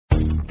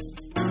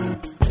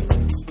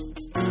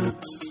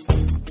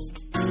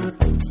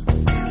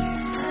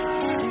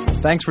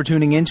Thanks for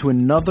tuning in to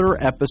another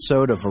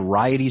episode of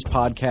Variety's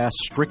podcast,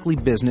 Strictly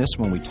Business,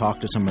 when we talk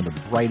to some of the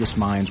brightest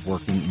minds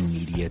working in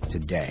media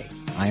today.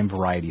 I am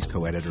Variety's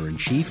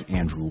co-editor-in-chief,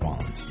 Andrew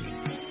Wallenstein.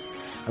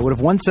 I would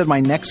have once said my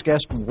next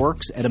guest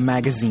works at a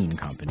magazine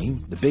company,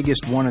 the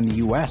biggest one in the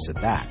U.S. at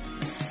that.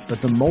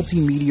 But the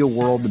multimedia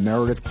world the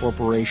Meredith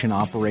Corporation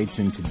operates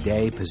in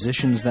today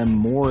positions them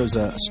more as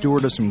a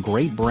steward of some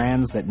great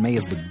brands that may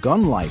have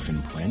begun life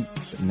in print,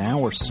 but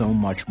now are so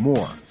much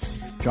more.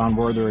 John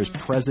Werther is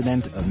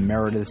president of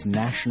Meredith's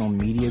National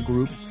Media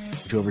Group,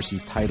 which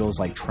oversees titles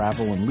like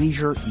Travel and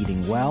Leisure,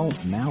 Eating Well,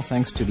 and now,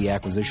 thanks to the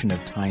acquisition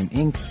of Time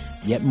Inc.,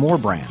 yet more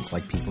brands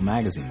like People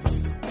Magazine.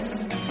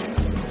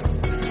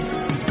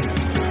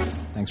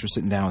 Thanks for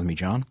sitting down with me,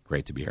 John.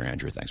 Great to be here,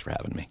 Andrew. Thanks for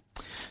having me.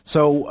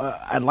 So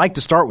I'd like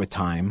to start with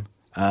Time.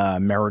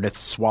 Meredith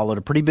swallowed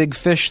a pretty big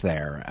fish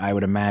there. I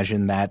would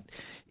imagine that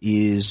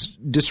is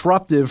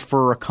disruptive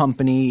for a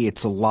company.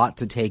 It's a lot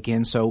to take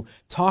in. So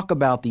talk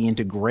about the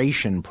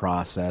integration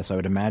process. I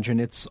would imagine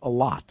it's a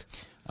lot.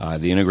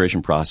 The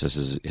integration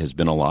process has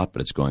been a lot,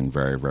 but it's going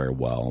very, very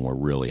well. And we're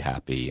really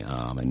happy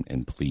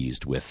and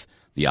pleased with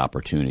the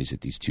opportunities that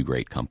these two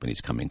great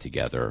companies coming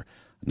together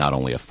not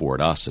only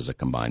afford us as a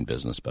combined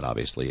business, but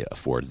obviously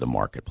afford the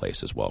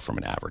marketplace as well from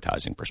an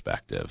advertising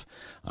perspective.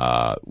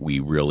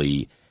 We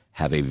really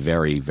have a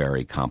very,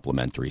 very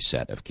complementary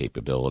set of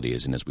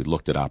capabilities. And as we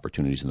looked at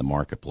opportunities in the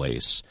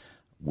marketplace,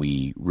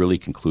 we really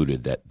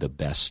concluded that the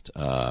best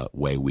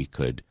way we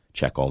could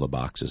check all the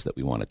boxes that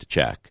we wanted to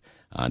check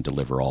and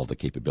deliver all the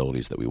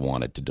capabilities that we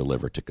wanted to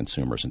deliver to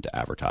consumers and to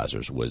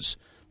advertisers was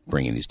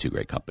bringing these two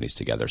great companies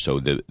together. So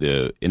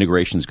the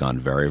integration's gone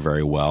very,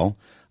 very well.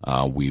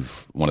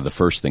 One of the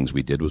first things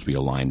we did was we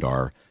aligned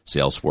our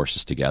sales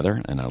forces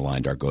together and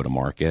aligned our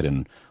go-to-market,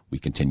 and we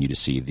continue to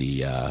see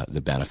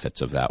the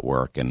benefits of that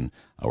work, and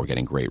we're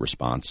getting great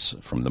response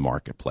from the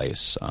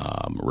marketplace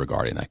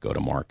regarding that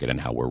go-to-market and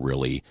how we're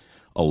really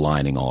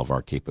aligning all of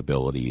our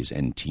capabilities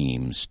and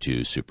teams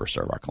to super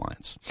serve our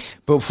clients.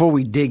 But before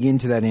we dig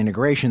into that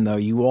integration, though,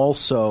 you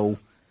also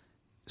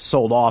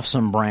sold off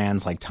some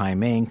brands like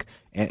Time Inc.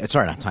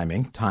 Sorry, not Time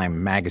Inc.,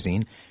 Time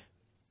Magazine.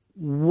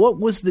 What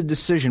was the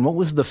decision? What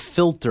was the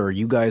filter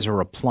you guys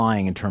are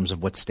applying in terms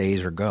of what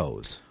stays or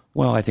goes?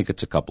 Well, I think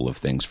it's a couple of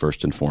things.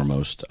 First and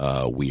foremost,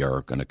 we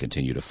are going to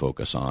continue to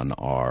focus on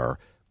our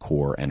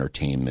core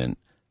entertainment,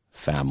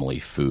 family,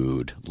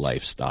 food,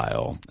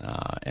 lifestyle,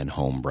 and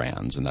home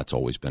brands, and that's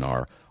always been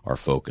our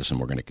focus, and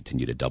we're going to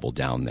continue to double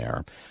down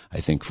there. I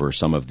think for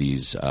some of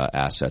these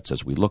assets,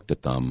 as we looked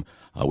at them,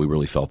 we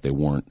really felt they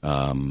weren't,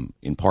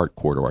 in part,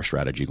 core to our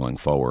strategy going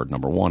forward,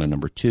 number one. And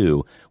number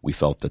two, we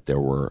felt that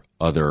there were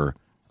other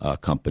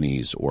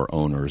companies or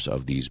owners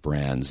of these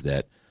brands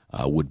that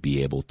would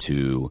be able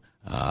to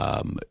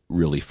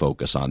really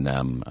focus on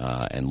them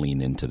and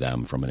lean into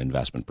them from an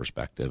investment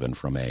perspective and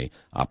from a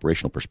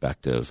operational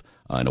perspective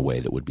in a way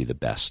that would be the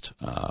best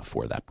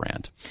for that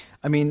brand.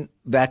 I mean,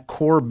 that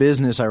core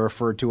business I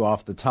referred to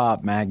off the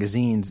top,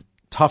 magazines,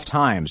 tough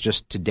times.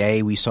 Just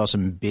today we saw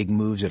some big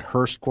moves at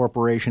Hearst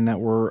Corporation that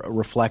were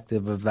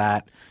reflective of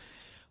that.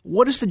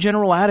 What is the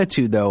general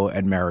attitude, though,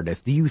 at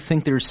Meredith? Do you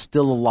think there's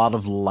still a lot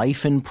of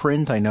life in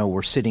print? I know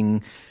we're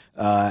sitting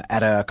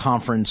at a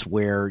conference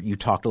where you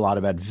talked a lot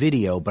about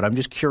video, but I'm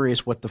just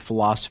curious what the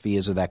philosophy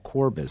is of that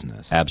core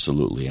business.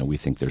 Absolutely, and we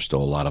think there's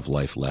still a lot of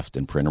life left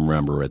in print. And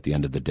remember, at the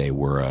end of the day,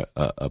 we're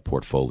a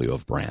portfolio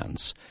of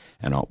brands,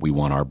 and we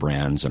want our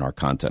brands and our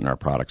content and our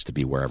products to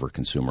be wherever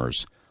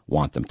consumers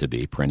want them to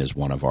be. Print is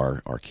one of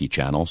our key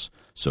channels.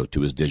 So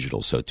too is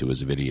digital. So too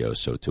is video.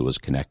 So too is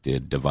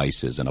connected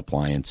devices and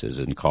appliances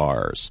and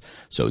cars.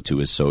 So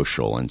too is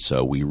social. And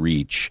so we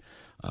reach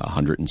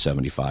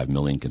 175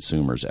 million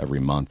consumers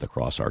every month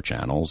across our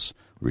channels.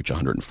 We reach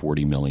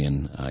 140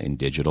 million in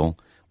digital.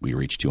 We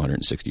reach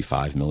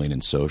 265 million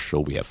in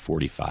social. We have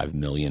 45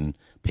 million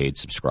paid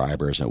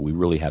subscribers. And we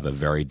really have a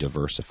very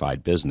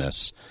diversified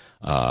business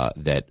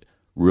that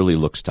really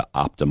looks to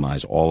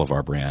optimize all of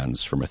our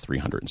brands from a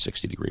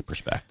 360-degree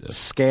perspective.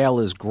 Scale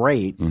is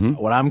great. Mm-hmm.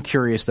 What I'm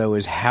curious, though,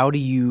 is how do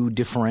you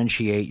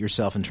differentiate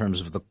yourself in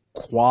terms of the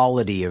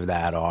quality of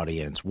that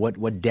audience?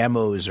 What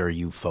demos are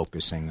you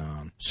focusing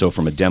on? So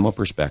from a demo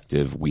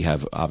perspective, we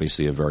have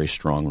obviously a very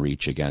strong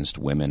reach against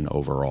women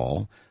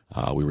overall.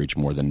 We reach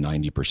more than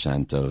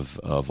 90%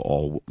 of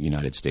all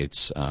United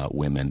States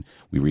women.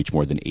 We reach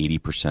more than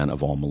 80%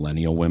 of all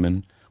millennial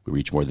women. We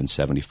reach more than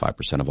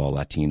 75% of all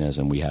Latinas,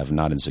 and we have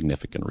not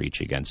insignificant reach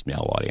against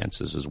male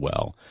audiences as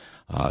well.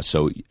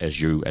 So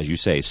as you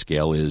say,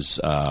 scale is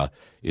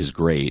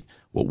great.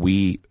 What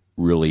we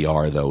really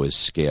are, though, is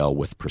scale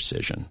with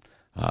precision.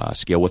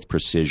 Scale with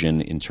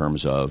precision in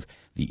terms of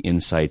the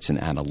insights and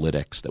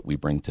analytics that we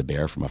bring to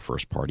bear from a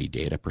first-party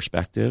data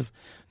perspective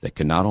that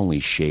can not only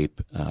shape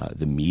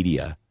the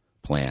media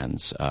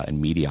plans and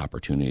media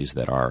opportunities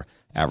that our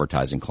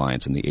advertising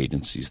clients and the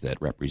agencies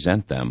that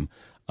represent them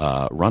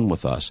run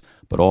with us,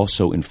 but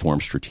also inform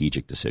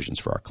strategic decisions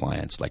for our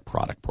clients like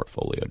product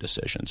portfolio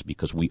decisions,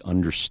 because we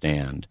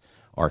understand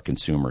our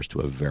consumers to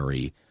a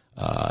very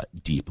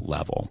deep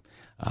level.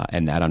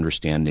 And that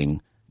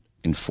understanding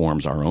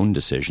informs our own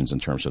decisions in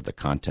terms of the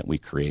content we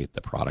create,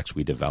 the products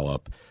we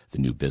develop, the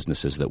new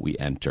businesses that we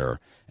enter,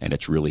 and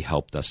it's really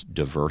helped us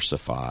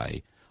diversify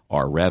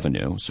our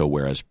revenue. So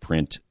whereas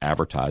print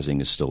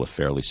advertising is still a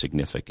fairly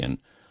significant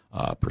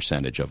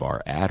percentage of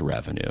our ad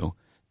revenue,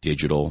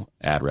 digital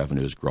ad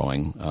revenue is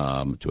growing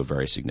to a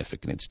very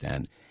significant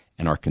extent,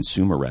 and our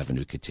consumer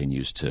revenue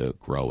continues to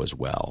grow as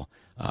well,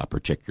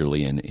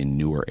 particularly in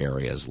newer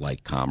areas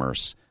like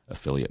commerce,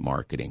 affiliate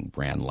marketing,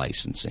 brand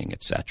licensing,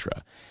 et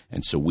cetera.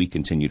 And so we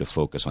continue to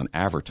focus on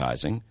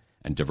advertising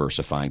and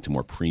diversifying to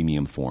more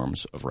premium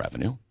forms of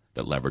revenue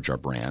that leverage our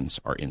brands,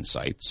 our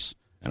insights,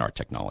 and our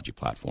technology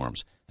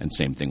platforms. And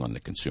same thing on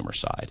the consumer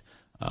side,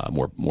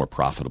 more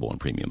profitable and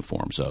premium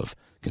forms of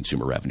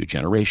consumer revenue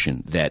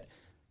generation that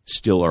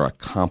still are a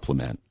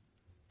complement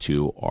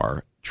to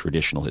our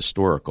traditional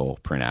historical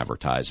print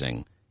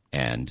advertising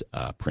and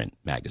print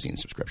magazine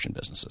subscription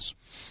businesses.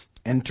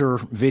 Enter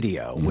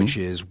video, which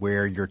is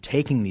where you're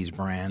taking these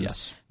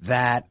brands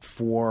that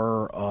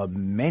for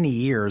many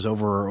years,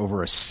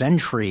 over a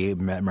century,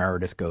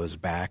 Meredith goes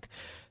back,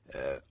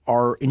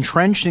 are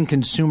entrenched in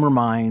consumer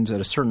minds at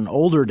a certain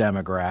older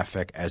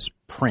demographic as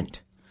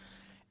print.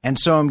 And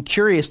so I'm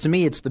curious, to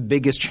me, it's the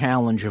biggest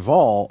challenge of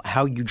all,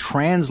 how you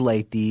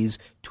translate these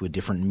to a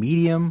different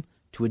medium,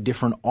 to a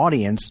different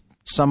audience.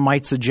 Some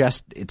might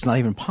suggest it's not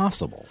even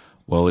possible.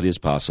 Well, it is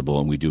possible,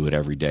 and we do it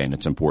every day, and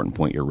it's an important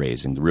point you're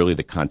raising. Really,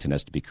 the content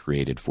has to be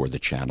created for the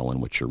channel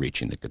in which you're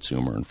reaching the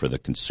consumer and for the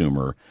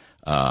consumer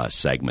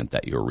segment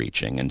that you're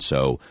reaching. And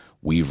so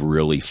we've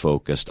really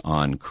focused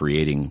on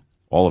creating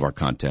all of our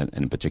content,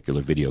 and in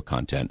particular video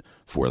content,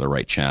 for the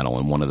right channel.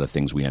 And one of the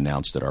things we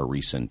announced at our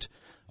recent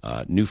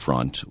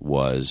NewFront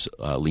was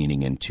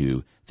leaning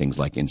into things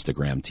like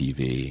Instagram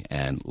TV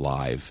and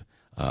live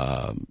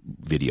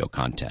video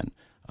content.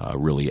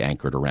 Really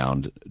anchored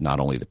around not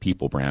only the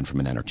People brand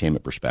from an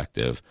entertainment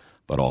perspective,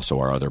 but also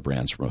our other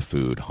brands from a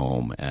food,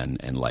 home,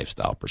 and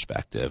lifestyle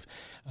perspective.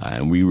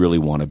 And we really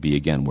want to be,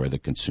 again, where the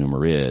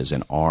consumer is.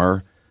 And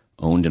our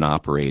owned and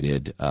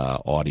operated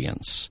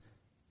audience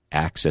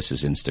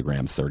accesses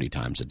Instagram 30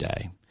 times a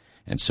day.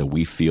 And so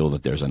we feel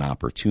that there's an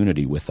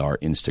opportunity with our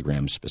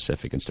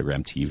Instagram-specific,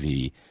 Instagram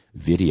TV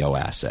video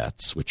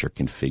assets, which are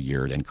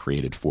configured and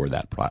created for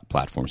that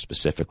platform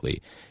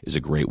specifically, is a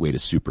great way to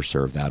super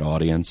serve that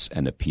audience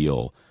and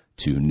appeal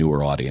to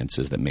newer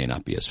audiences that may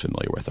not be as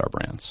familiar with our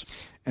brands.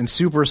 And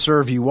super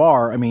serve you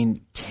are. I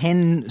mean,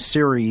 10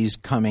 series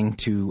coming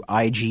to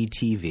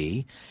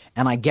IGTV,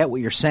 and I get what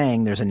you're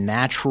saying. There's a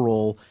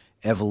natural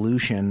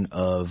evolution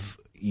of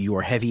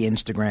your heavy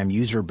Instagram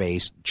user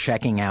base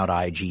checking out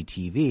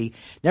IGTV.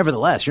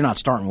 Nevertheless, you're not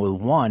starting with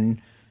one.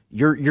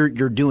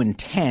 You're doing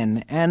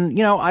 10. And,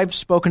 you know, I've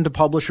spoken to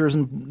publishers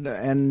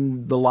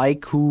and the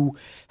like who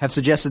have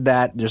suggested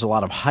that there's a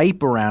lot of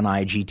hype around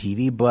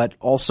IGTV, but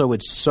also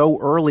it's so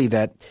early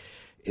that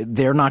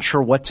they're not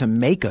sure what to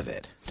make of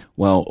it.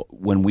 Well,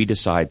 when we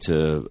decide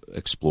to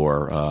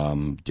explore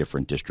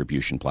different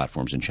distribution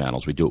platforms and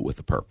channels, we do it with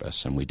a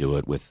purpose, and we do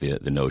it with the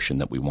notion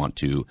that we want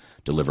to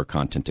deliver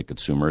content to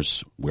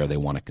consumers where they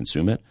want to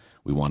consume it.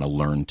 We want to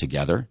learn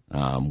together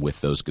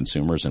with those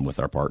consumers and with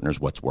our partners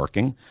what's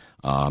working,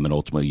 and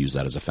ultimately use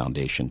that as a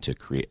foundation to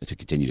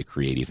continue to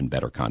create even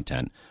better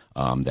content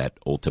that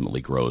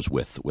ultimately grows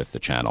with the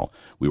channel.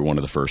 We were one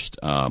of the first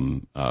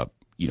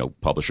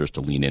publishers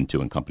to lean into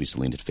and companies to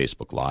lean into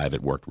Facebook Live.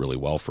 It worked really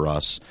well for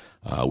us.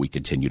 We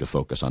continue to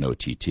focus on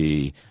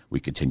OTT. We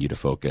continue to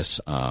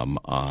focus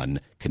on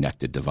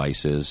connected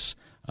devices.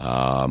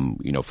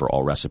 For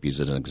All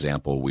Recipes as an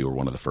example, we were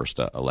one of the first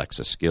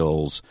Alexa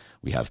skills.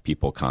 We have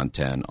People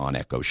content on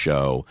Echo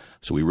Show.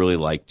 So we really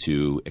like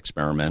to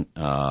experiment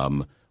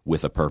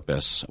with a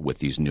purpose with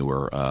these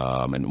newer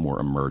and more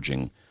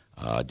emerging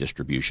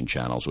distribution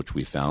channels, which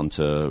we found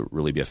to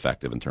really be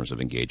effective in terms of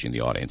engaging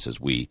the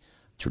audiences we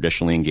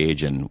traditionally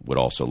engage and would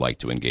also like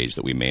to engage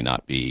that we may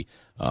not be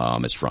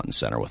as front and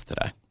center with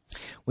today.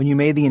 When you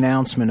made the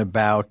announcement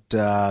about the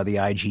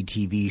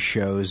IGTV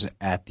shows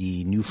at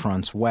the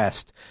NewFronts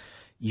West,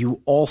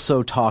 you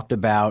also talked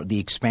about the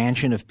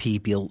expansion of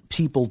People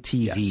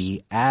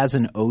TV as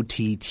an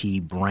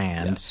OTT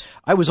brand. Yes.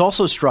 I was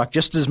also struck,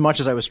 just as much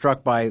as I was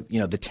struck by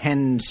the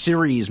 10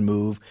 series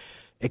move,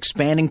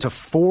 expanding to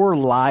 4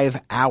 live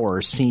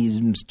hours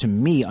seems to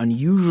me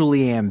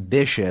unusually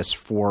ambitious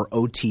for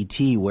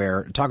OTT,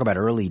 where, talk about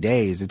early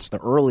days, it's the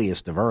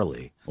earliest of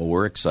early. Well,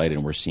 we're excited,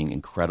 and we're seeing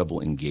incredible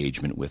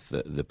engagement with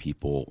the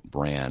People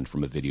brand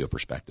from a video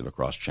perspective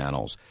across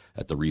channels.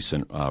 At the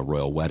recent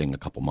royal wedding a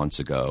couple months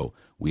ago,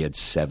 we had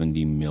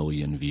 70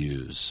 million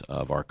views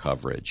of our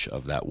coverage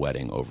of that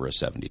wedding over a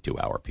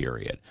 72-hour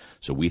period.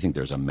 So we think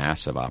there's a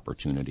massive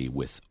opportunity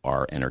with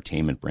our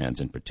entertainment brands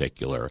in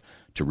particular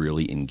to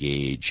really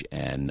engage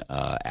and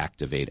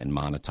activate and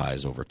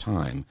monetize over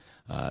time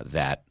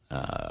that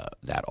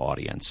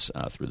audience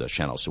through those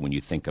channels. So when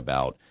you think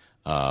about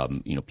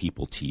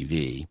People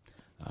TV,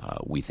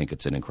 we think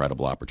it's an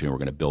incredible opportunity. We're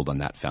going to build on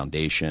that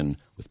foundation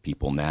with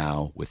People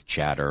Now, with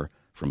Chatter,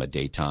 from a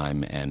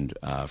daytime and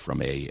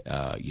from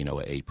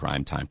a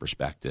prime time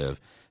perspective,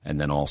 and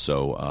then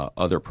also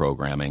other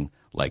programming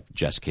like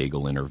Jess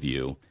Cagle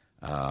interview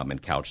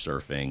and couch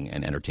surfing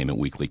and Entertainment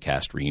Weekly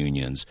cast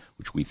reunions,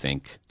 which we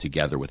think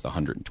together with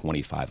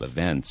 125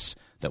 events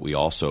that we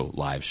also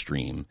live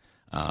stream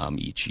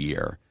each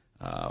year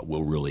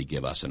will really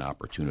give us an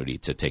opportunity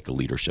to take a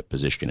leadership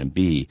position and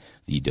be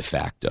the de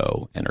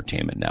facto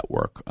entertainment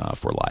network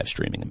for live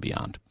streaming and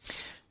beyond.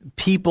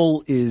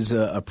 People is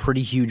a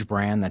pretty huge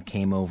brand that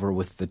came over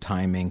with the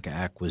Time Inc.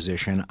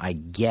 acquisition. I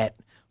get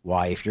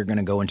why, if you're going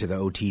to go into the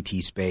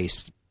OTT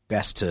space,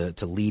 best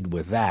to lead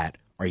with that.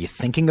 Are you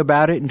thinking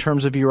about it in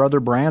terms of your other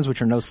brands,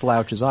 which are no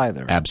slouches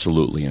either?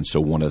 Absolutely. And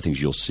so one of the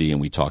things you'll see, and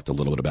we talked a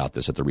little bit about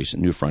this at the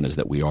recent NewFront, is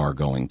that we are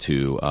going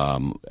to,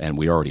 and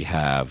we already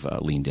have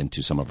leaned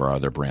into some of our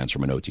other brands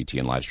from an OTT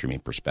and live streaming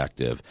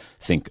perspective.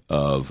 Think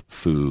of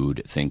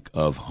food, think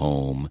of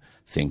home,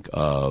 think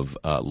of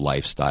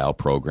lifestyle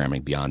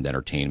programming beyond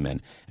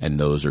entertainment. And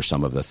those are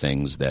some of the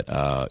things that,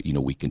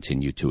 we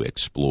continue to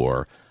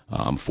explore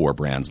for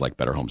brands like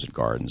Better Homes and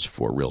Gardens,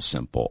 for Real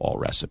Simple, All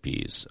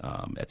Recipes,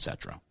 et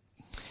cetera.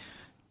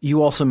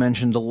 You also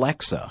mentioned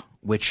Alexa,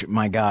 which,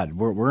 my God,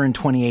 we're in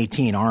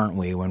 2018, aren't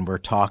we, when we're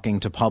talking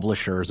to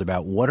publishers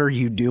about what are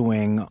you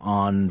doing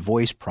on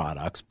voice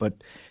products.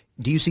 But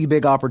do you see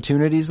big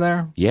opportunities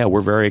there? Yeah, we're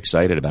very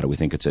excited about it. We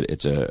think it's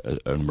an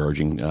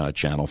emerging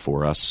channel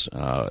for us.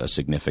 A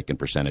significant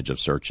percentage of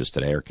searches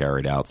today are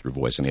carried out through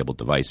voice-enabled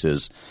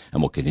devices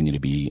and will continue to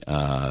be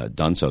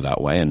done so that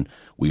way. And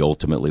we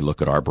ultimately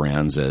look at our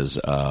brands as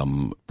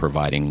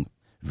providing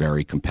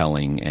very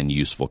compelling and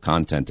useful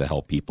content to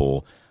help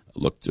people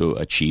look to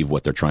achieve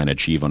what they're trying to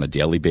achieve on a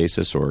daily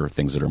basis, or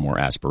things that are more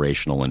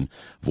aspirational. And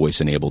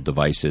voice-enabled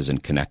devices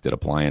and connected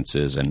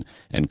appliances and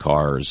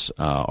cars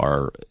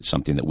are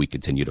something that we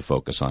continue to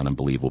focus on and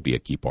believe will be a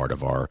key part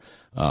of our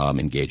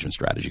engagement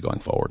strategy going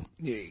forward.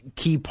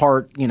 Key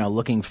part,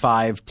 looking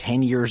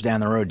 5-10 years down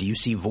the road, do you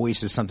see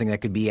voice as something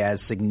that could be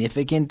as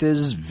significant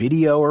as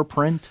video or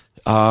print?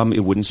 It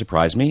wouldn't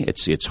surprise me.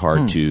 It's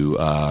hard to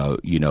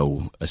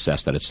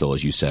assess that. It's still,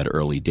 as you said,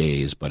 early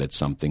days, but it's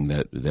something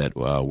that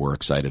we're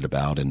excited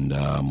about, and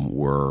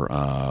we're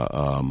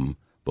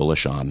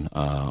bullish on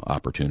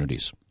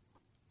opportunities.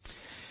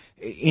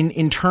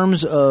 In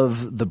terms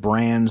of the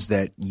brands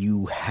that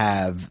you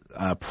have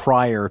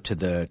prior to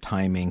the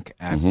Time Inc.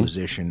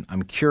 acquisition,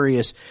 I'm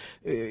curious,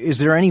 is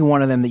there any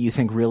one of them that you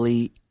think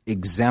really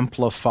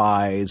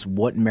exemplifies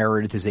what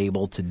Meredith is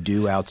able to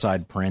do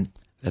outside print?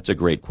 That's a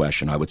great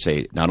question. I would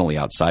say not only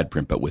outside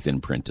print, but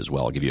within print as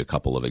well. I'll give you a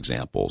couple of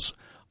examples.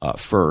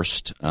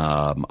 First,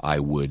 I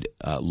would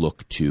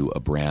look to a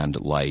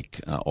brand like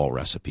All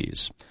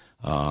Recipes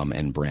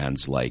and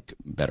brands like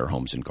Better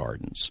Homes and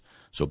Gardens.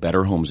 So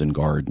Better Homes and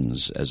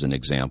Gardens, as an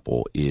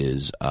example,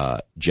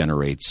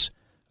 generates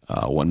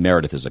when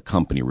Meredith as a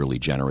company really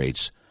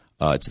generates.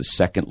 It's the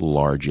second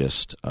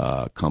largest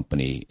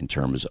company in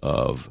terms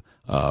of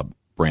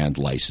brand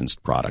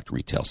licensed product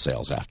retail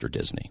sales after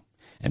Disney.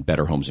 And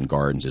Better Homes and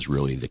Gardens is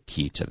really the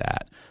key to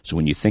that. So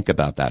when you think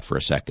about that for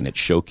a second, it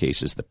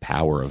showcases the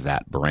power of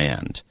that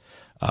brand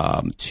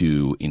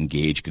to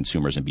engage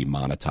consumers and be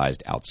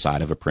monetized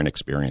outside of a print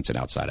experience and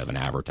outside of an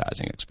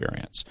advertising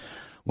experience.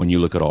 When you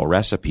look at All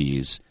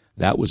Recipes,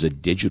 that was a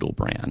digital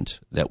brand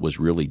that was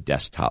really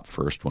desktop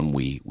first when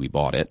we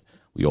bought it.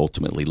 We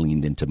ultimately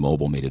leaned into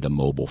mobile, made it a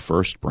mobile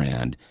first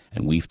brand,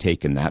 and we've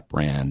taken that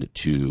brand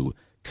to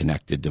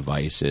connected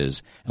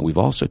devices, and we've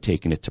also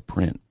taken it to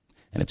print.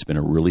 And it's been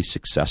a really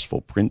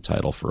successful print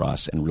title for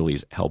us and really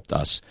has helped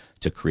us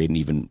to create an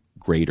even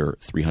greater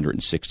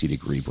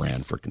 360-degree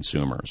brand for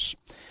consumers.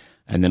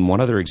 And then one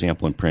other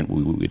example in print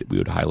we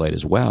would highlight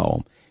as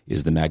well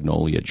is the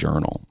Magnolia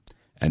Journal.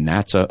 And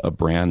that's a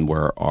brand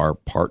where our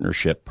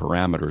partnership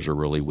parameters are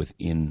really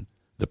within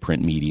the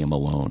print medium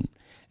alone.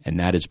 And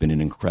that has been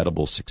an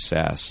incredible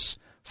success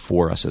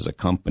for us as a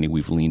company.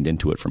 We've leaned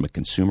into it from a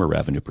consumer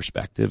revenue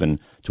perspective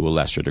and to a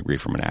lesser degree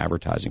from an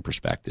advertising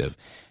perspective.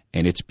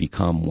 And it's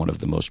become one of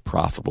the most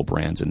profitable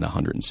brands in the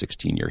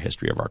 116-year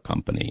history of our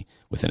company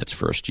within its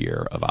first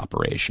year of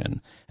operation.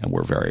 And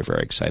we're very,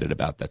 very excited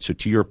about that. So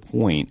to your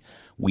point,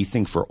 we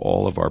think for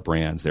all of our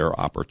brands, there are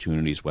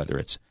opportunities, whether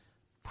it's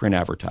print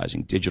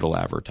advertising, digital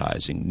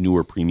advertising,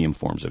 newer premium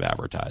forms of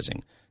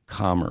advertising,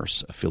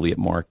 commerce, affiliate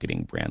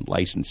marketing, brand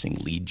licensing,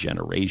 lead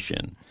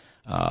generation,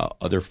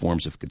 other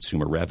forms of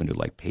consumer revenue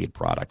like paid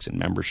products and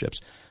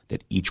memberships,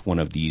 that each one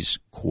of these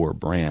core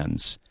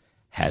brands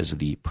has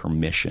the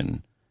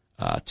permission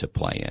to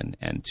play in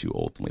and to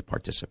ultimately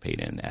participate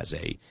in as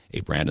a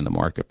brand in the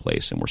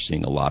marketplace. And we're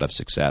seeing a lot of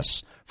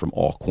success from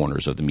all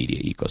corners of the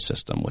media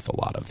ecosystem with a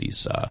lot of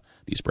these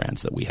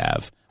brands that we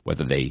have,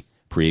 whether they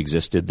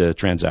pre-existed the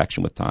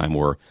transaction with Time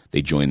or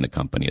they joined the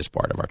company as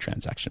part of our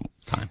transaction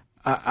with Time.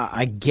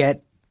 I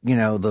get,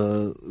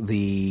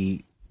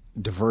 the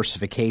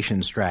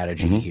diversification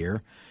strategy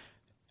here.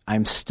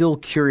 I'm still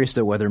curious,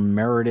 though, whether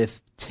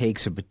Meredith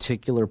takes a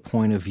particular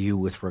point of view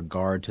with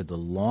regard to the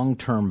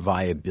long-term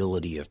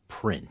viability of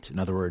print. In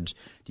other words,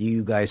 do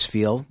you guys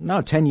feel,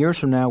 no, 10 years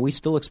from now, we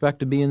still expect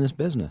to be in this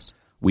business?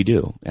 We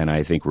do. And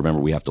I think,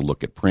 remember, we have to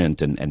look at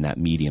print, and that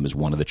medium is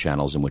one of the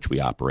channels in which we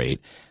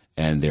operate.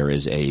 And there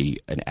is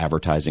an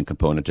advertising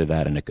component to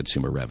that and a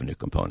consumer revenue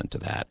component to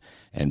that.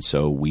 And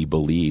so we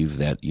believe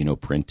that,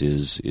 print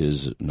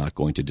is not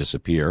going to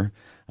disappear.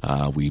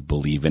 We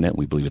believe in it.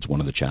 We believe it's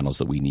one of the channels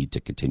that we need to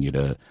continue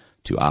to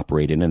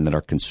operate in, and that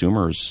our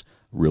consumers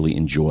really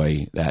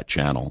enjoy that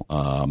channel.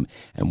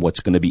 And what's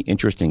going to be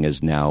interesting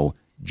is now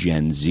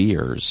Gen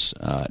Zers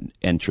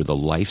enter the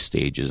life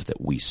stages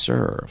that we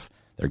serve.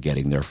 They're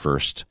getting their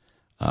first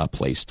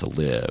place to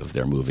live.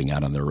 They're moving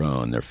out on their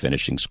own. They're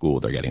finishing school.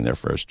 They're getting their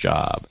first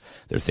job.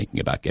 They're thinking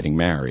about getting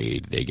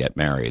married. They get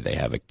married. They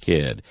have a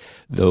kid.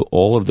 Though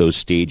all of those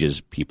stages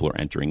people are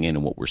entering in,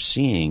 and what we're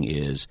seeing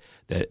is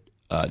that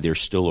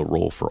there's still a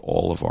role for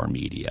all of our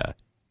media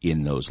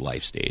in those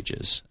life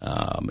stages.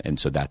 And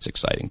so that's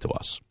exciting to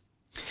us.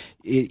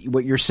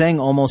 What you're saying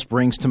almost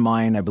brings to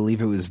mind, I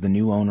believe it was the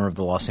new owner of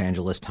the Los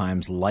Angeles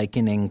Times,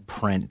 likening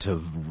print to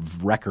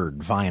record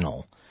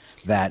vinyl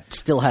that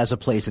still has a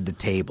place at the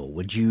table.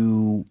 Would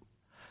you?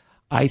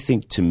 I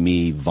think, to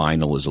me,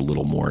 vinyl is a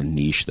little more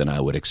niche than I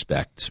would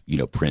expect,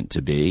 print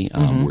to be.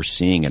 We're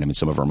seeing it. I mean,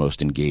 some of our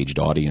most engaged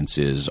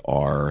audiences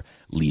are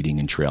leading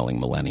and trailing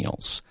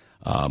millennials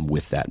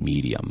with that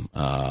medium.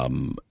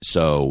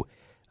 So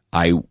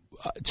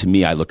to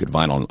me, I look at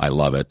vinyl and I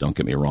love it. Don't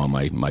get me wrong.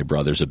 My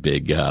brother's a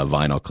big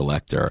vinyl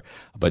collector.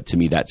 But to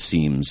me, that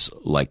seems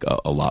like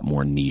a lot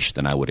more niche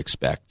than I would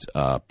expect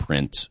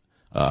print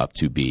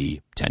to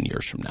be 10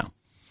 years from now.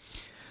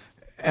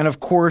 And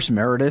of course,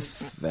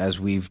 Meredith, as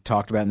we've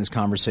talked about in this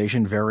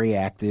conversation, very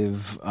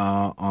active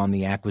on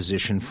the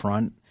acquisition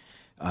front.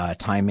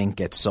 Time Inc.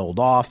 gets sold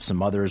off.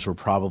 Some others were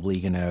probably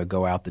going to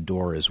go out the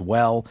door as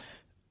well.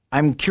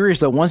 I'm curious,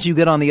 though, once you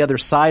get on the other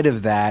side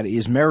of that,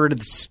 is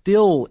Meredith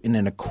still in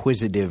an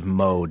acquisitive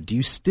mode? Do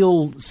you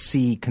still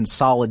see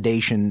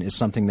consolidation as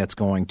something that's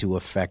going to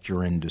affect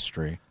your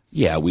industry?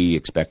 Yeah, we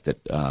expect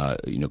that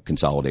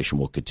consolidation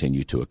will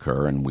continue to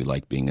occur, and we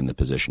like being in the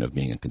position of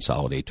being a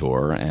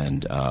consolidator.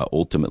 And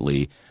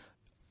ultimately,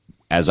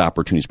 as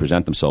opportunities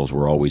present themselves,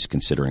 we're always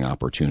considering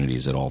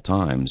opportunities at all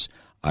times.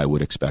 I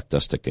would expect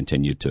us to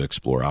continue to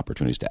explore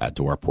opportunities to add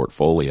to our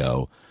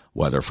portfolio,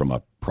 whether from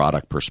a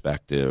product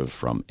perspective,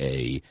 from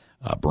a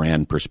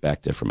brand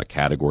perspective, from a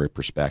category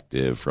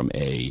perspective, from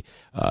a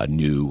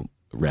new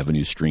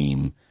revenue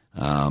stream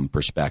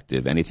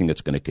perspective, anything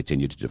that's going to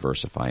continue to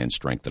diversify and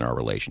strengthen our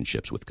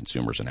relationships with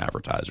consumers and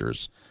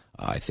advertisers,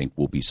 I think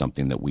will be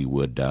something that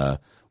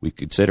we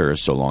consider,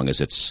 so long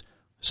as it's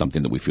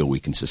something that we feel we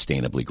can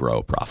sustainably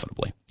grow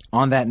profitably.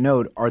 On that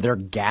note, are there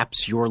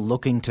gaps you're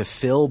looking to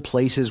fill,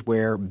 places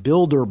where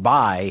build or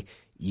buy,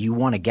 you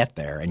want to get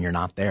there and you're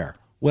not there?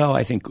 Well,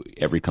 I think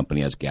every company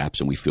has gaps,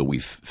 and we feel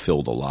we've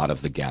filled a lot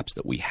of the gaps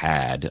that we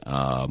had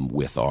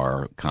with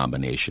our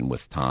combination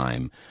with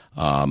Time.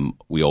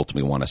 We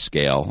ultimately want to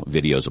scale.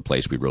 Video is a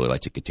place we'd really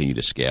like to continue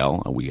to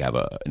scale. We have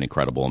an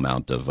incredible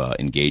amount of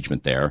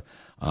engagement there.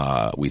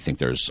 We think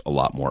there's a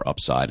lot more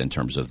upside in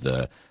terms of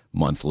the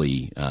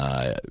monthly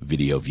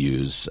video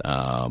views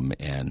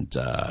and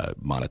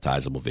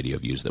monetizable video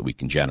views that we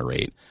can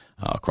generate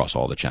across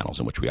all the channels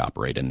in which we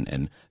operate.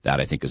 And that,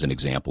 I think, is an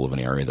example of an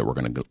area that we're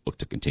going to look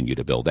to continue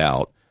to build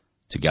out.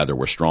 Together,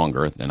 we're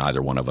stronger than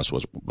either one of us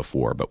was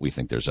before, but we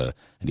think there's an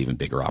even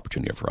bigger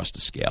opportunity for us to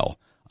scale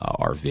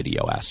our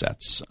video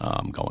assets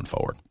going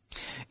forward.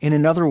 In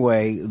another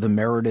way, the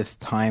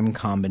Meredith-Time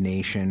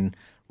combination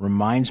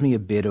reminds me a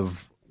bit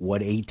of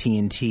what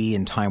AT&T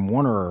and Time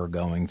Warner are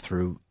going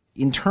through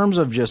in terms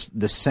of just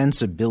the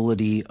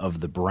sensibility of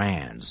the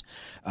brands.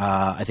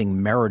 I think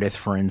Meredith,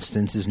 for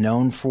instance, is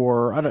known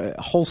for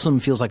wholesome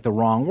feels like the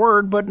wrong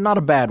word, but not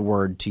a bad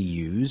word to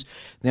use.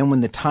 Then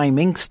when the Time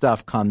Inc.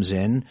 stuff comes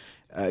in,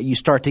 you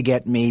start to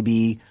get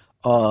maybe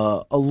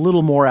a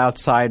little more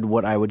outside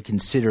what I would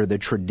consider the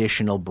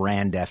traditional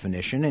brand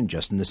definition, and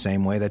just in the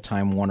same way that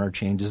Time Warner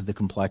changes the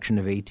complexion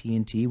of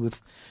AT&T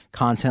with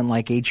content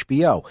like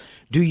HBO.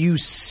 Do you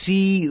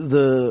see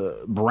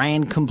the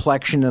brand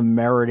complexion of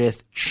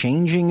Meredith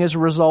changing as a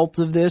result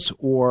of this,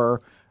 or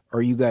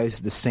are you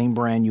guys the same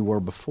brand you were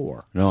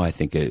before? No, I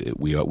think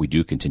we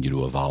do continue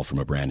to evolve from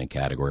a brand and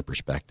category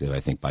perspective. I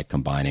think by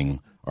combining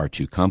our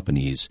two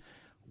companies,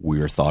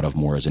 we are thought of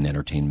more as an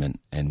entertainment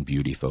and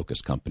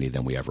beauty-focused company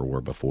than we ever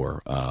were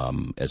before.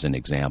 As an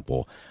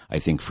example, I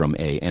think from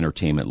a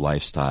entertainment,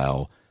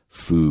 lifestyle,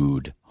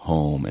 food,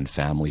 home, and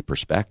family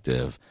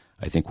perspective,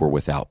 I think we're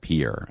without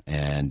peer,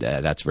 and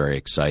that's very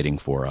exciting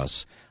for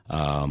us.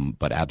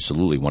 But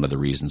absolutely, one of the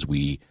reasons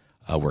we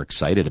were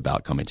excited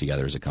about coming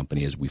together as a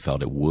company is we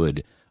felt it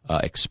would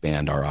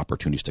expand our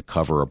opportunities to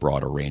cover a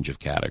broader range of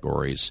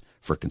categories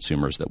for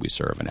consumers that we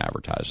serve and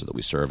advertisers that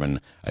we serve. And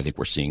I think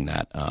we're seeing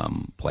that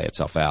play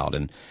itself out.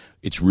 And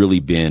it's really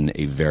been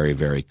a very,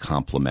 very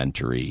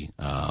complementary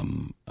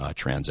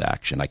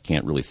transaction. I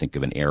can't really think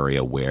of an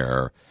area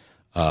where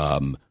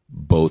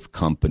both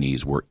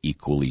companies were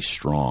equally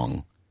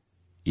strong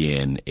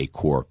in a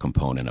core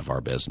component of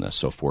our business.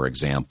 So, for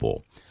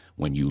example,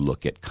 when you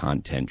look at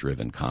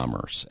content-driven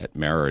commerce, at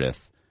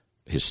Meredith,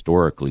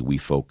 historically we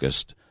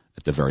focused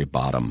at the very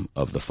bottom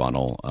of the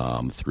funnel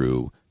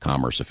through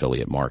commerce,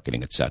 affiliate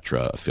marketing, et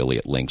cetera,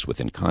 affiliate links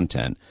within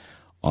content.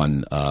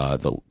 On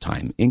the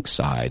Time Inc.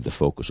 side, the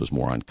focus was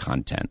more on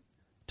content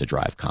to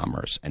drive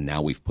commerce. And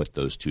now we've put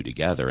those two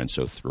together. And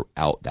so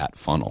throughout that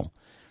funnel,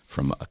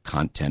 from a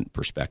content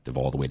perspective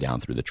all the way down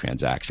through the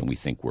transaction, we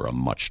think we're a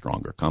much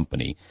stronger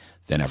company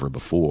than ever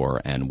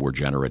before. And we're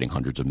generating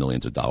hundreds of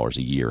millions of dollars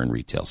a year in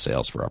retail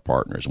sales for our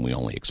partners. And we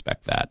only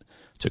expect that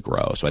to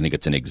grow. So I think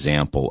it's an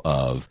example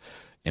of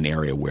an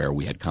area where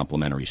we had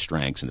complementary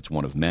strengths, and it's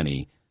one of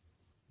many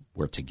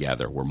where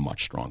together we're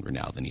much stronger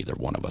now than either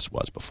one of us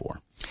was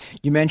before.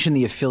 You mentioned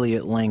the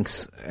affiliate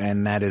links,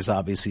 and that is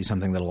obviously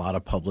something that a lot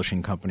of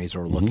publishing companies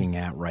are looking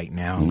at right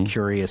now. I'm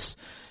curious,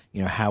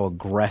 how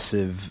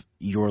aggressive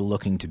you're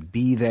looking to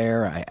be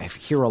there. I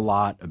hear a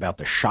lot about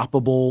the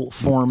shoppable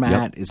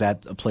format. Yep. Is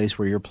that a place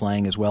where you're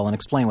playing as well? And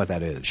explain what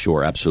that is.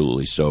 Sure,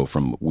 absolutely. So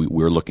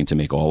we're looking to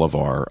make all of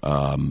our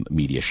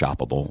media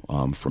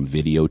shoppable, from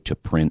video to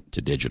print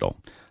to digital.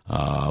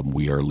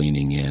 We are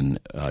leaning in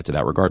to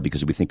that regard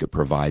because we think it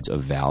provides a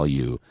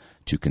value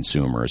to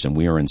consumers, and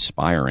we are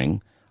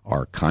inspiring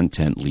our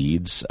content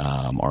leads,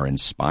 are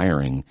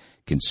inspiring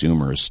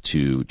consumers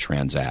to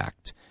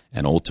transact.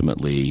 And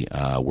ultimately,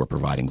 we're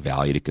providing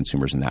value to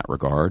consumers in that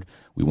regard.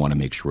 We want to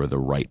make sure the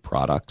right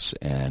products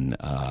and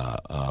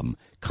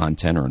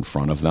content are in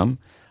front of them.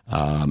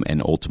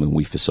 And ultimately, when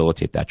we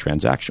facilitate that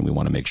transaction, we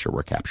want to make sure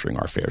we're capturing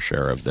our fair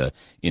share of the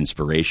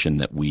inspiration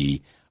that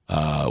we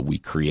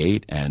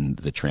create and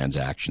the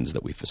transactions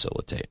that we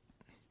facilitate.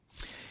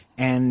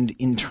 And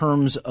in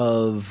terms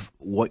of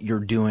what you're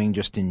doing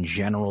just in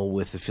general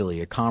with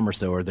affiliate commerce,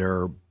 though, are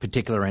there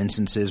particular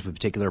instances with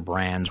particular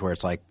brands where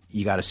it's like,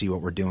 you got to see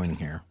what we're doing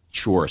here?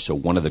 Sure. So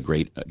one of the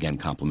great, again,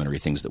 complementary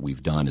things that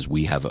we've done is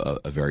we have a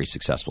very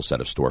successful set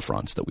of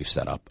storefronts that we've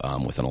set up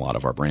within a lot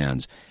of our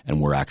brands,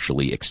 and we're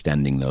actually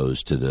extending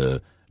those to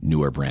the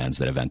newer brands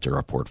that have entered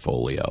our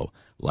portfolio,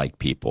 like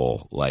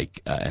People,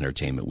 like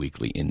Entertainment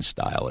Weekly,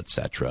 InStyle, et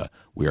cetera.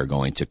 We are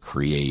going to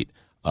create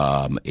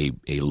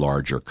a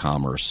larger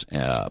commerce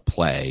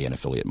play, an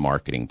affiliate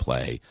marketing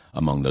play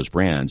among those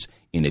brands,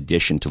 in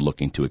addition to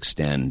looking to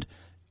extend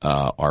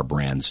our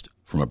brands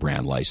from a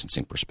brand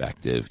licensing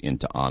perspective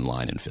into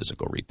online and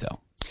physical retail.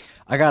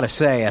 I got to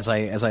say, as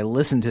I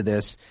listen to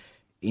this,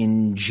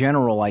 in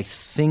general, I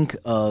think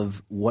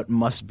of what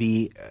must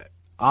be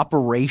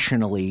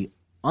operationally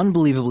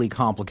unbelievably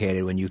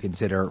complicated when you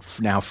consider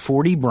now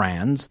 40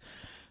 brands,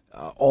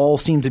 all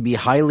seem to be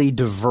highly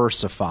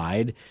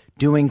diversified,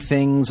 doing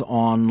things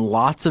on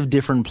lots of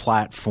different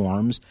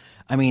platforms.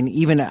 I mean,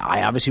 even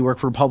I obviously work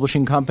for a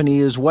publishing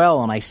company as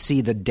well, and I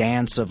see the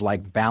dance of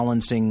like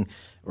balancing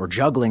or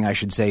juggling, I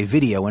should say,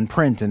 video and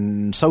print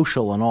and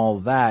social and all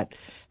of that.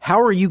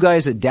 How are you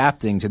guys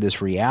adapting to this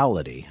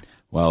reality?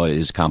 Well, it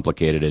is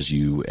complicated, as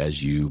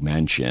you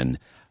mentioned.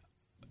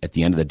 At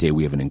the end of the day,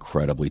 we have an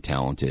incredibly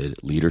talented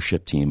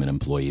leadership team and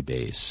employee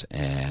base,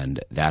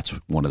 and that's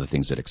one of the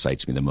things that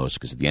excites me the most,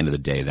 because at the end of the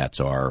day,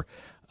 that's our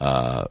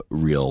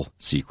real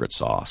secret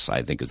sauce,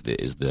 I think, is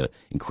the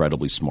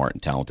incredibly smart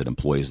and talented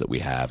employees that we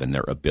have, and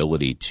their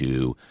ability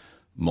to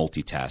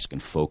multitask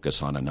and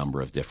focus on a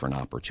number of different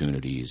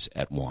opportunities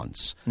at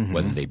once,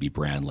 whether they be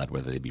brand-led,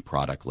 whether they be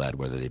product-led,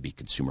 whether they be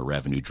consumer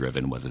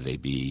revenue-driven, whether they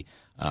be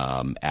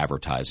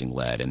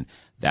advertising-led. And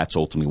that's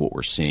ultimately what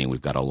we're seeing.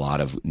 We've got a lot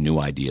of new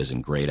ideas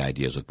and great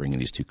ideas with bringing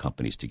these two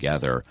companies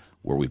together,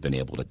 where we've been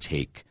able to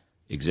take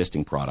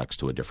existing products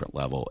to a different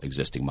level,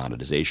 existing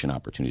monetization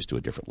opportunities to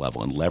a different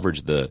level, and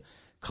leverage the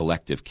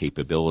collective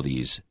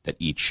capabilities that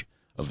each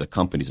of the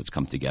companies that's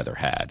come together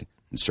had.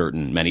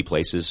 In many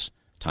places,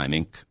 Time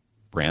Inc.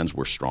 brands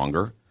were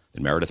stronger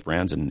than Meredith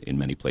brands, and in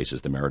many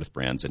places the Meredith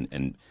brands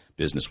and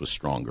business was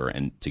stronger.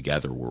 And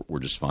together we're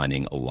just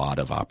finding a lot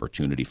of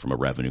opportunity from a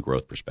revenue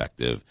growth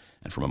perspective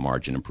and from a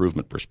margin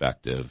improvement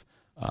perspective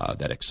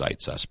that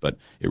excites us. But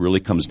it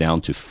really comes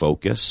down to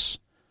focus.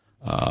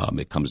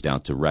 It comes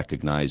down to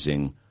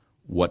recognizing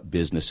what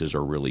businesses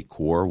are really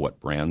core, what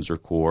brands are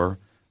core,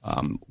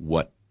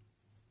 what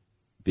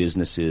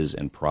businesses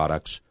and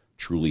products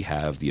truly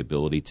have the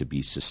ability to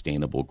be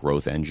sustainable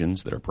growth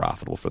engines that are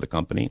profitable for the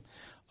company,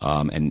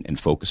 and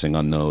focusing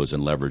on those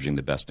and leveraging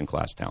the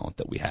best-in-class talent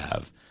that we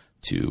have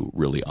to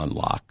really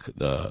unlock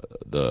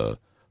the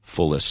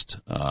fullest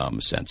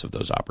sense of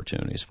those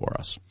opportunities for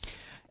us.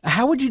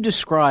 How would you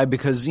describe,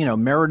 because,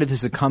 Meredith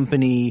is a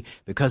company,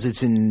 because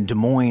it's in Des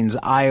Moines,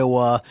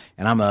 Iowa,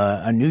 and I'm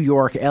a New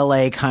York,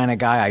 LA kind of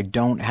guy I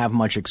don't have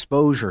much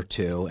exposure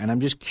to, and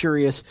I'm just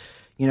curious,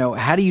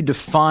 how do you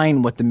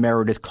define what the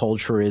Meredith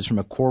culture is from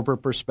a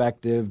corporate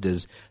perspective?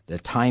 Does the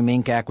Time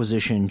Inc.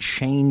 acquisition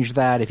change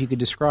that? If you could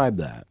describe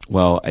that.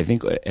 Well, I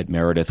think at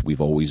Meredith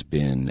we've always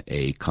been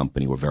a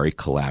company, we're a very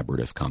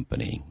collaborative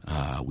company.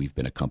 We've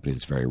been a company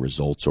that's very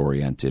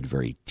results-oriented,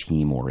 very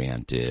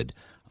team-oriented.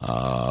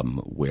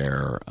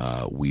 where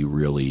we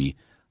really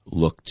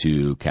look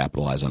to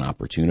capitalize on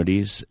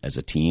opportunities as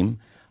a team,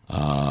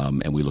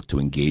 and we look to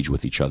engage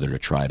with each other to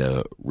try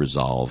to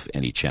resolve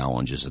any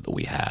challenges that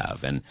we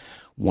have. And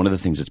one of the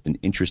things that's been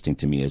interesting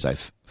to me is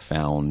I've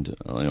found,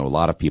 a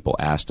lot of people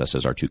asked us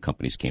as our two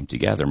companies came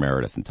together,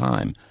 Meredith and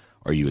Time,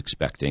 are you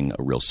expecting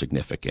a real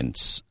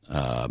significance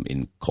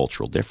in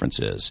cultural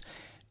differences?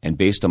 And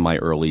based on my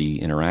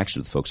early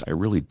interaction with folks, I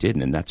really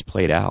didn't, and that's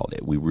played out.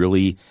 We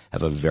really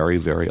have a very,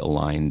 very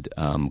aligned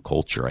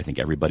culture. I think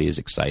everybody is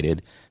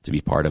excited to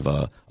be part of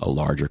a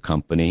larger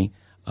company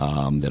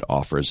that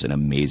offers an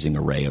amazing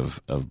array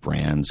of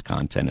brands,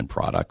 content, and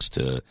products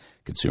to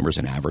consumers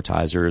and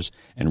advertisers,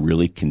 and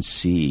really can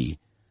see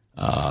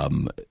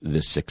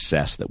the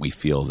success that we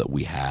feel that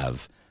we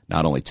have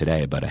not only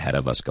today but ahead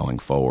of us going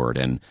forward.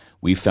 And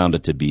we found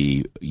it to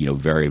be,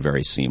 very,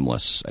 very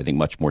seamless. I think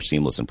much more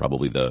seamless than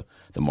probably the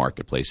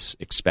marketplace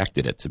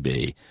expected it to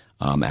be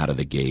out of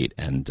the gate.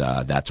 And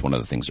that's one of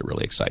the things that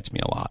really excites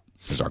me a lot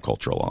is our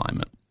cultural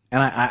alignment.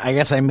 And I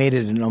guess I made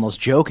it an almost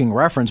joking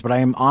reference, but I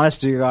am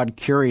honest to God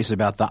curious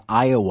about the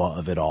Iowa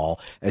of it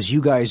all. As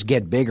you guys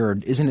get bigger,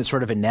 isn't it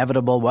sort of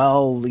inevitable,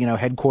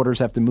 headquarters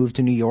have to move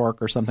to New York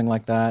or something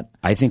like that?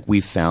 I think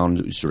we've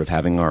found sort of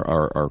having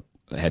our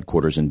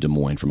headquarters in Des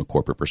Moines from a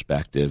corporate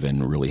perspective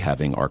and really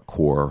having our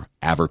core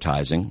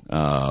advertising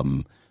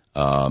and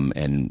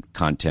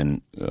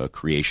content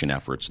creation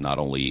efforts not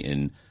only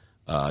in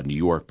New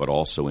York, but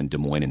also in Des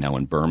Moines and now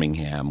in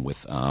Birmingham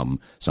with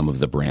some of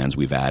the brands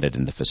we've added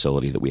in the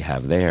facility that we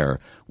have there.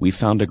 We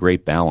found a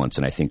great balance,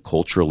 and I think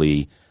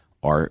culturally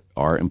our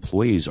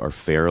employees are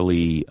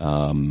fairly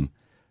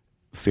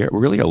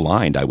really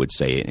aligned, I would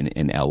say,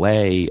 in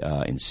L.A.,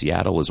 in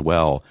Seattle as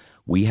well.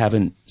 We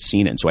haven't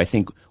seen it. And so I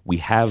think we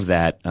have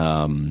that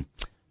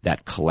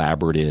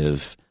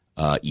collaborative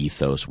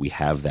ethos. We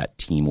have that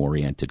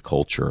team-oriented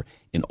culture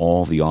in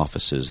all the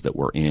offices that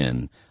we're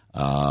in.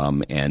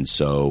 And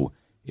so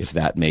if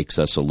that makes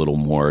us a little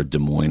more Des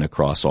Moines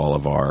across all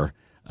of our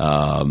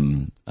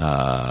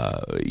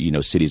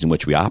cities in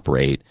which we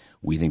operate,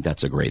 we think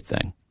that's a great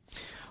thing.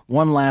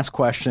 One last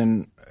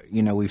question.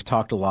 We've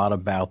talked a lot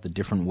about the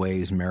different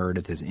ways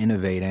Meredith is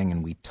innovating,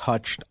 and we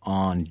touched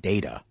on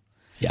data.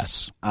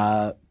 Yes.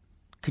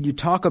 Could you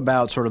talk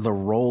about sort of the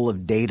role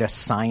of data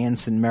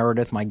science in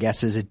Meredith? My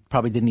guess is it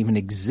probably didn't even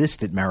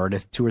exist at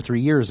Meredith 2 or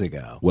 3 years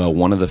ago. Well,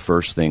 one of the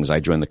first things,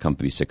 I joined the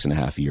company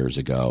 6.5 years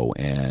ago,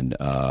 and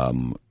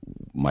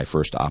my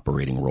first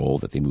operating role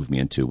that they moved me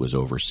into was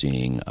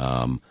overseeing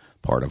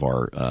part of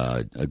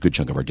a good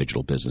chunk of our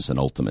digital business and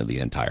ultimately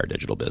the entire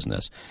digital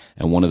business.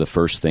 And one of the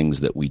first things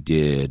that we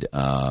did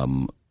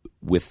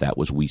with that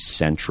was we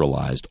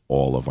centralized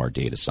all of our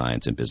data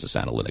science and business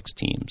analytics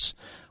teams.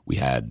 We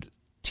had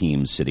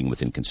teams sitting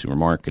within consumer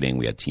marketing.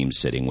 We had teams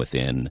sitting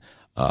within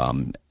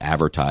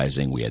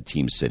advertising. We had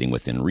teams sitting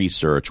within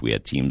research. We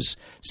had teams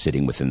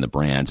sitting within the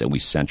brands, and we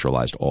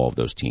centralized all of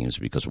those teams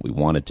because what we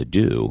wanted to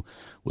do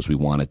was we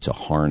wanted to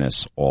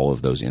harness all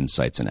of those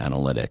insights and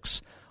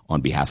analytics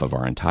on behalf of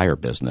our entire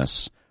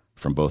business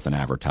from both an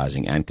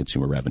advertising and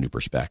consumer revenue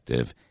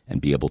perspective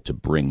and be able to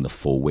bring the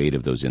full weight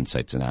of those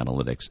insights and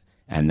analytics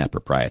and that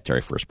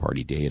proprietary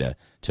first-party data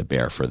to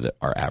bear for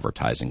our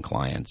advertising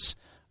clients,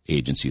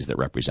 agencies that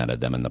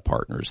represented them, and the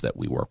partners that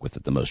we work with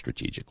at the most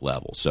strategic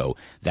level. So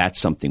that's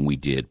something we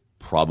did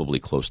probably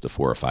close to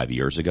 4 or 5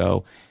 years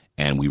ago,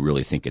 and we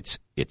really think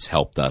it's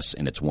helped us,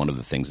 and it's one of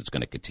the things that's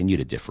going to continue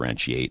to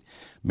differentiate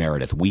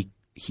Meredith. We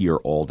hear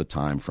all the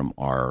time from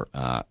our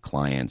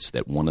clients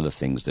that one of the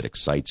things that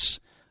excites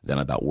them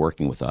about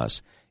working with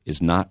us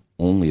is not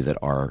only that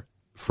our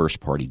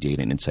first-party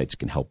data and insights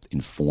can help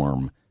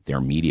inform their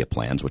media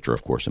plans, which are,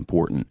 of course,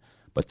 important,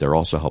 but they're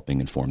also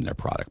helping inform their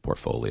product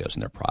portfolios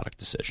and their product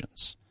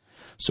decisions.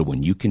 So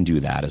when you can do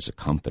that as a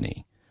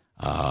company,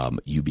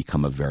 you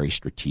become a very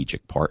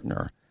strategic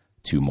partner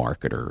to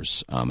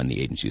marketers and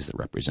the agencies that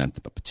represent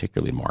them, but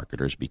particularly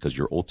marketers, because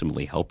you're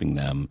ultimately helping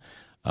them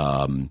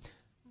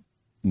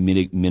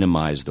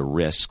minimize the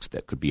risks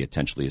that could be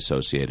potentially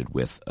associated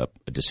with a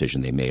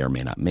decision they may or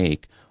may not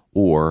make,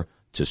 or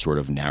to sort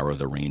of narrow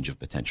the range of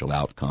potential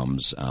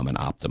outcomes and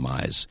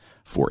optimize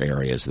for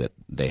areas that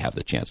they have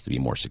the chance to be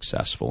more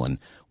successful. And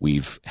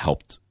we've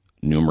helped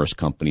numerous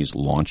companies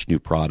launch new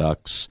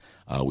products.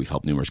 We've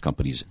helped numerous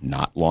companies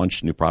not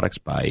launch new products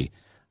by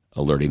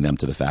alerting them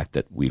to the fact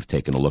that we've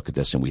taken a look at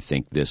this and we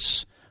think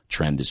this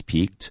trend has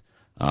peaked.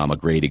 A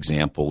great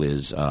example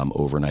is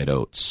overnight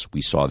oats.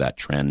 We saw that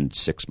trend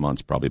 6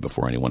 months probably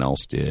before anyone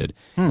else did.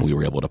 And we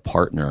were able to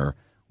partner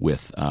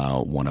with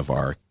one of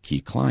our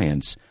key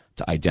clients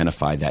to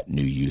identify that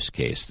new use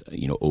case,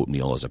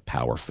 oatmeal as a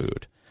power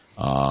food.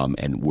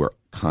 And we're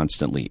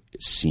constantly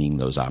seeing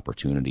those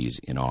opportunities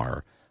in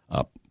our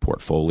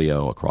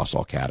portfolio across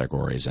all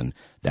categories. And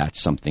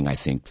that's something I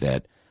think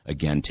that,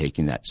 again,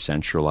 taking that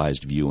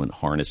centralized view and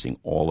harnessing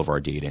all of our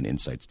data and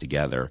insights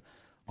together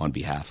on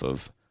behalf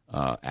of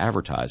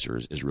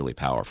advertisers is really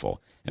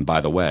powerful. And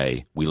by the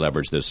way, we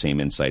leverage those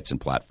same insights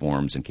and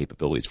platforms and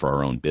capabilities for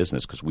our own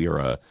business because we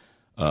are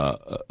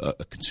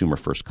a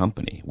consumer-first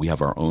company. We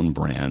have our own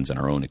brands and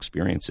our own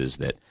experiences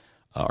that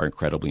are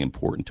incredibly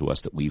important to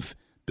us, that we've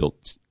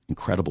built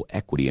incredible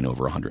equity in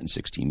over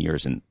 116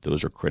 years, and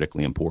those are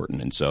critically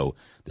important. And so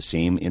the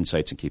same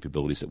insights and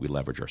capabilities that we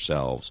leverage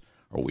ourselves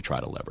are what we try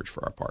to leverage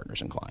for our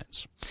partners and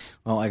clients.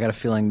 Well, I got a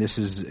feeling this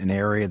is an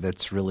area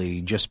that's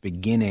really just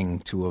beginning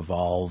to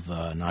evolve,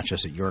 not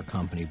just at your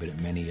company, but at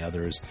many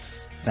others.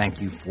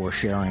 Thank you for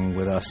sharing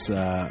with us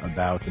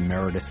about the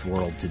Meredith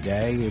world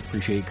today. We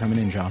appreciate you coming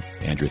in, John.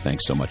 Andrew,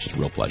 thanks so much. It's a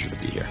real pleasure to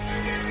be here.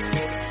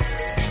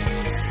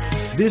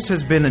 This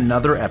has been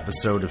another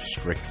episode of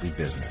Strictly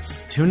Business.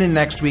 Tune in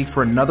next week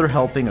for another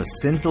helping of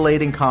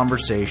scintillating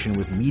conversation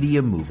with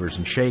media movers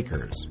and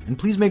shakers. And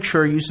please make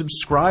sure you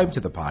subscribe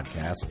to the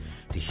podcast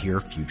to hear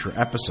future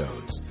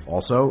episodes.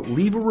 Also,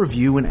 leave a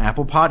review in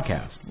Apple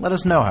Podcasts. Let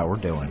us know how we're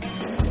doing.